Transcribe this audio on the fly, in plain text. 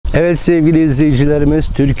Evet sevgili izleyicilerimiz,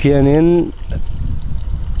 Türkiye'nin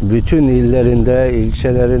bütün illerinde,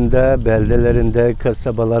 ilçelerinde, beldelerinde,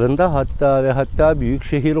 kasabalarında hatta büyük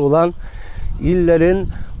şehir olan illerin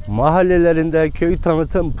mahallelerinde köy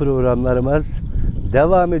tanıtım programlarımız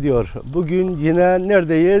devam ediyor. Bugün yine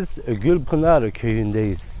neredeyiz? Gülpınar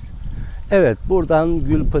Köyü'ndeyiz. Evet, buradan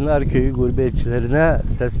Gülpınar Köyü gurbetçilerine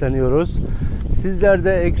sesleniyoruz. Sizler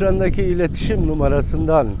de ekrandaki iletişim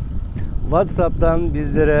numarasından, WhatsApp'tan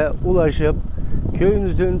bizlere ulaşıp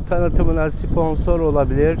köyünüzün tanıtımına sponsor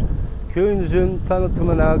olabilir, köyünüzün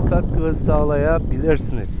tanıtımına katkı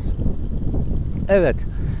sağlayabilirsiniz. Evet,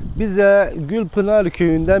 bize Gülpınar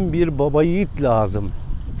Köyü'nden bir baba yiğit lazım.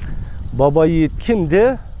 Baba yiğit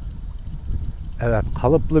kimdi? Evet,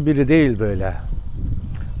 kalıplı biri değil böyle.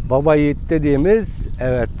 Baba yiğit dediğimiz,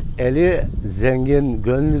 evet, eli zengin,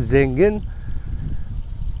 gönlü zengin,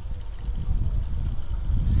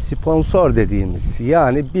 sponsor dediğimiz,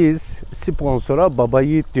 yani biz sponsora baba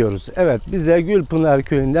yiğit diyoruz. Evet, bize Gülpınar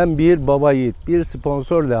Köyü'nden bir baba yiğit, bir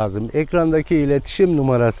sponsor lazım. Ekrandaki iletişim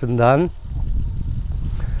numarasından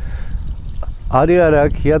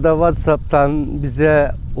arayarak ya da WhatsApp'tan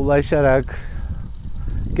bize ulaşarak,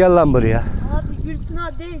 gel lan buraya. Abi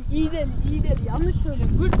Gülpınar değil, İyileri yanlış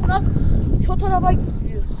söylüyorum. Gülpınar şu tarafa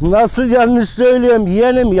gidiyor. Nasıl yanlış söylüyorum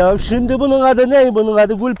yeğenim ya? Şimdi bunun adı ne? Bunun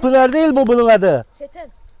adı Gülpınar değil mi bunun adı? Seten.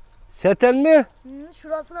 Seten mi?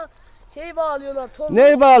 Şurasına şey bağlıyorlar. Torba.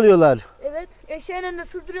 Neyi bağlıyorlar? Evet, eşeğin önüne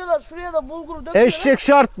sürdürüyorlar. Şuraya da bulgur döküyorlar. Eşek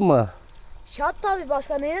şart mı? Şart tabii,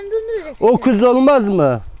 başka neyle döndüreceksin? O kız olmaz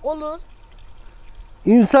mı? Olur.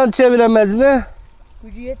 İnsan çeviremez mi?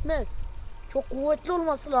 Gücü yetmez. Çok kuvvetli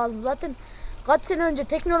olması lazım. Zaten kaç sene önce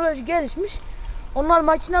teknoloji gelişmiş. Onlar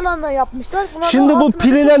makinelerle yapmışlar. Bunlar Şimdi bu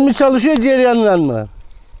piliyle mi çalışıyor, cereyanla mı?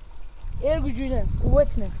 El gücüyle,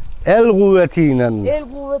 kuvvetle. El kuvvetiyle mi? El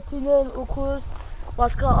kuvvetiyle, okuz,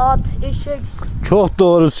 başka at, eşek. Çok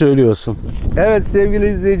doğru söylüyorsun. Evet sevgili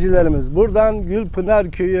izleyicilerimiz, buradan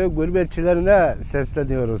Gülpınar Köyü gurbetçilerine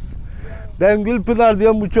sesleniyoruz. Ben Gülpınar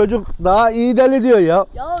diyorum, bu çocuk daha iyi deli diyor ya.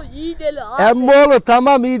 Ya iyi deli abi. Emmoğlu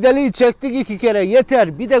tamam, iyi deliyi çektik 2 kere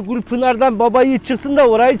yeter. Bir de Gülpınar'dan baba yiğit çıksın da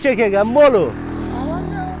orayı çekek Emmoğlu. Tamam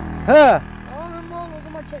ya. He. Tamam o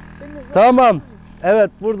zaman çek. Tamam.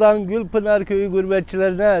 Evet, buradan Gülpınar Köyü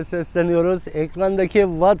gurbetçilerine sesleniyoruz. Ekrandaki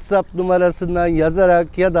WhatsApp numarasından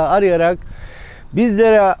yazarak ya da arayarak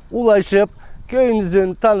bizlere ulaşıp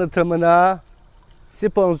köyünüzün tanıtımına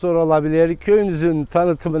sponsor olabilir, köyünüzün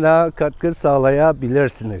tanıtımına katkı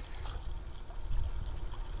sağlayabilirsiniz.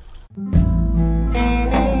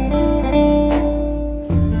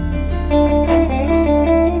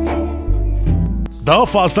 Daha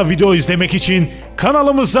fazla video izlemek için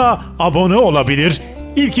kanalımıza abone olabilir,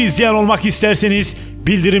 İlk izleyen olmak isterseniz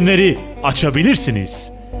bildirimleri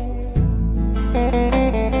açabilirsiniz.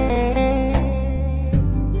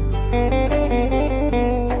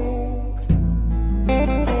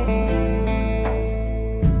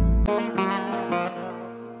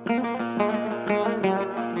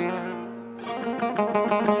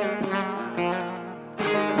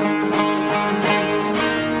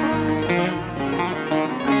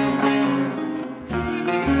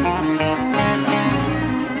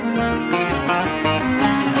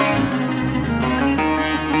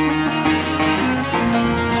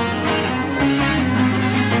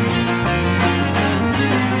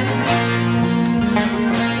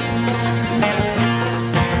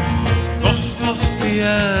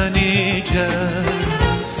 Nice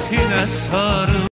sine sarı